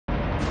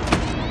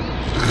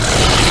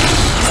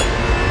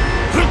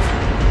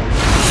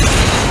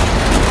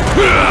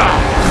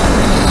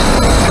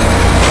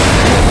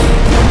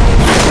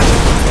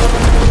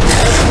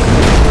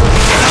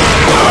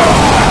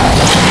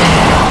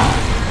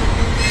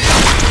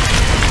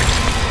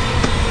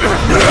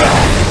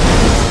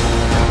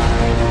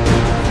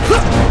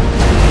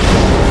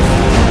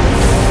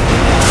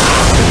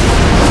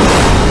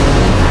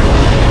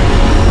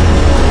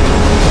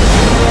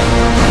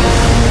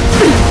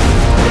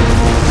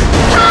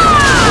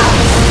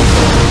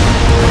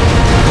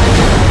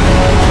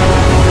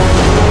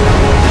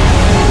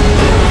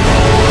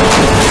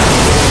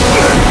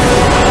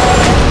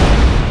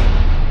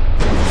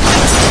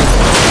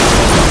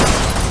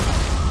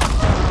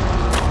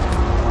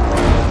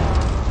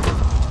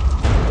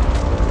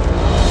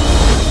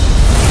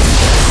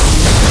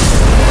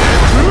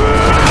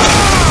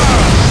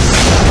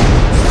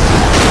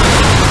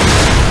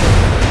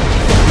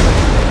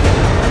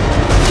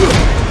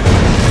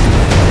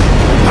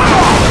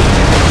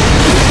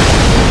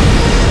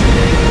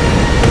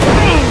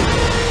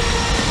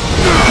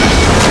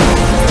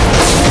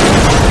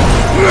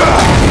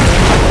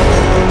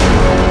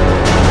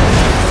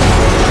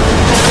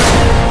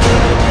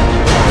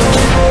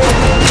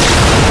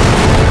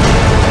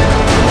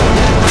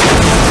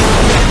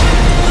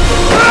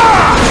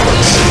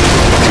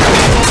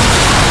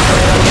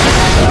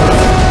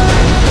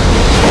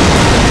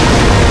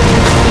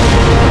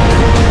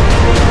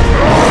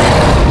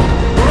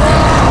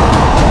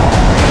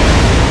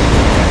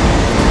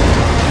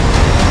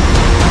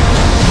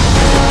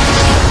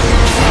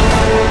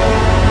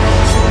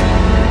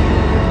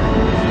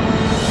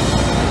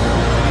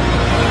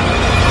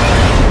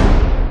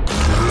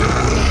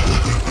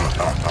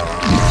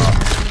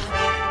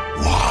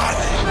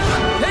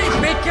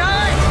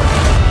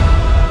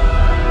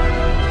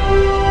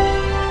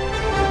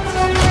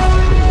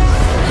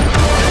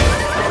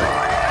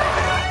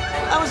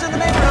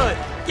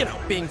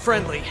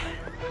friendly.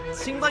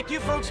 Seemed like you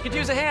folks could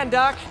use a hand,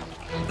 Doc.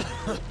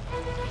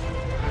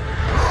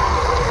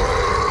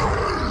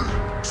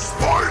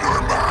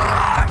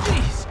 Spider-Man!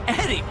 Jeez,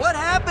 Eddie, what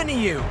happened to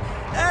you?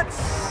 That's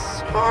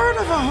sort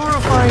of a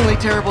horrifyingly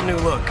terrible new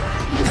look.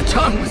 The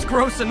tongue was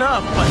gross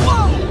enough, but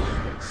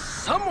whoa!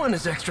 Someone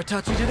is extra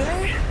touchy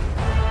today.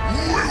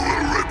 We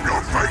will rip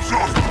your face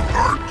off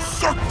and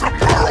suck the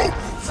marrow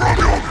from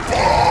your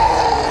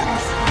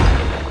bones!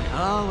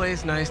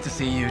 Always nice to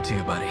see you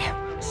too, buddy.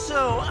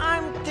 So,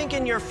 I'm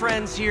thinking your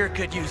friends here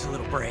could use a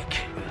little break.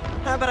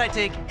 How about I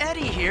take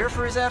Eddie here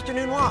for his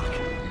afternoon walk?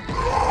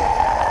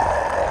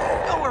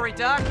 Don't worry,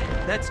 Doc.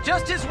 That's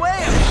just his way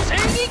of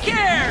saying he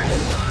cares!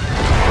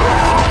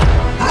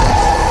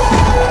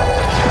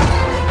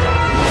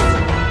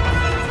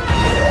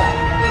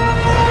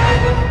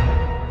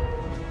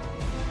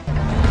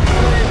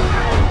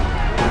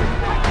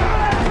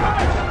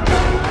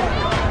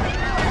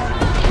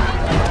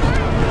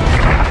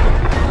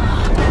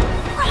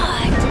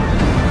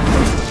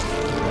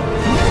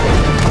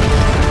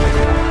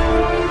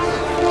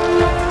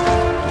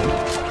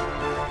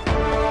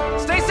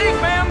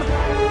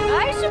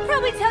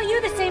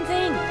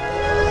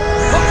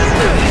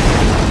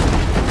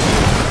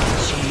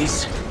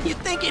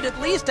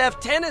 Have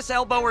tennis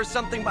elbow or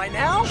something by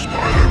now?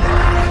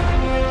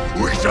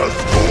 Spider-Man, we shall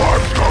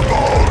squash the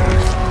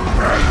bones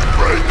and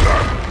bring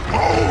them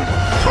home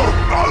to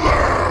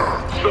Mother!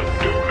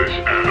 Subdue this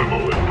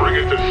animal and bring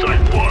it to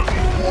Site 1.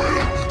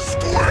 We'll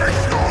squish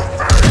your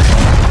face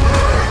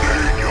and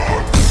eat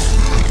your...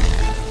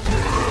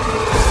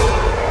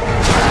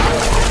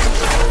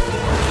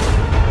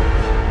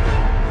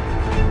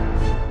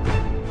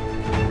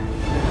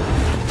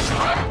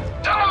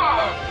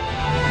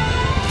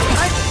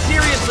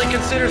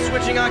 Consider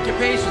switching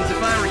occupations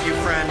if I were you,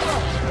 friend.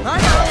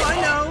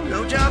 I know,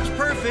 no job's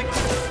perfect.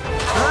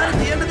 But at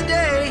the end of the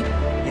day,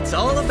 it's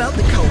all about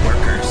the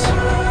coworkers.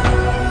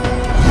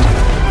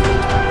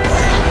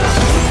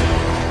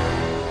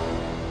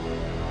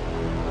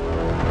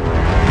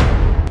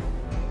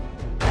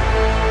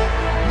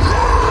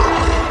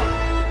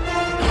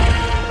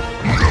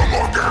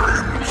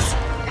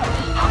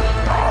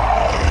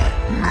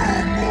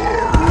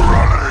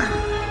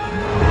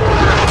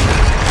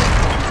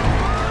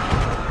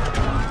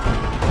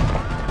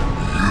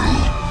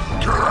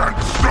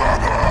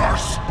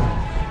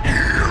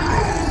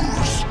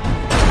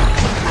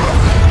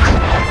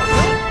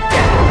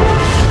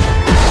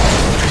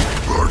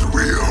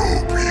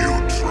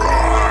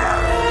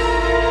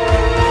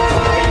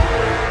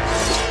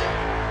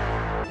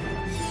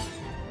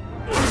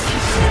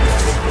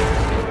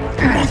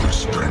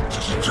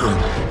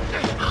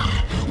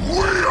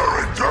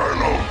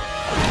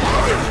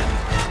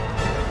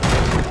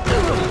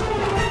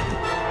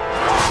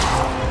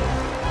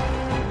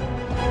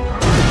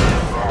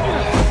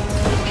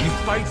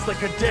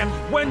 Like a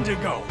damned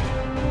Wendigo!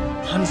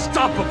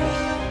 Unstoppable!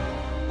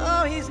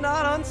 Oh, he's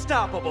not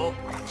unstoppable.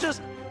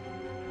 Just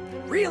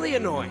really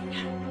annoying.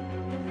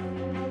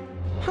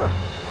 Huh.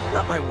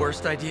 Not my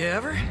worst idea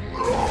ever.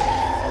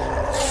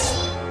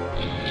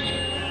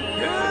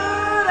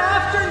 Good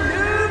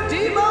afternoon,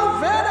 Demo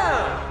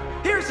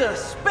Venom! Here's a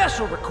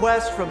special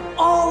request from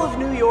all of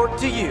New York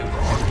to you,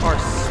 our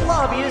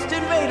slobbiest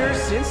invaders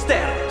since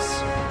Thanos.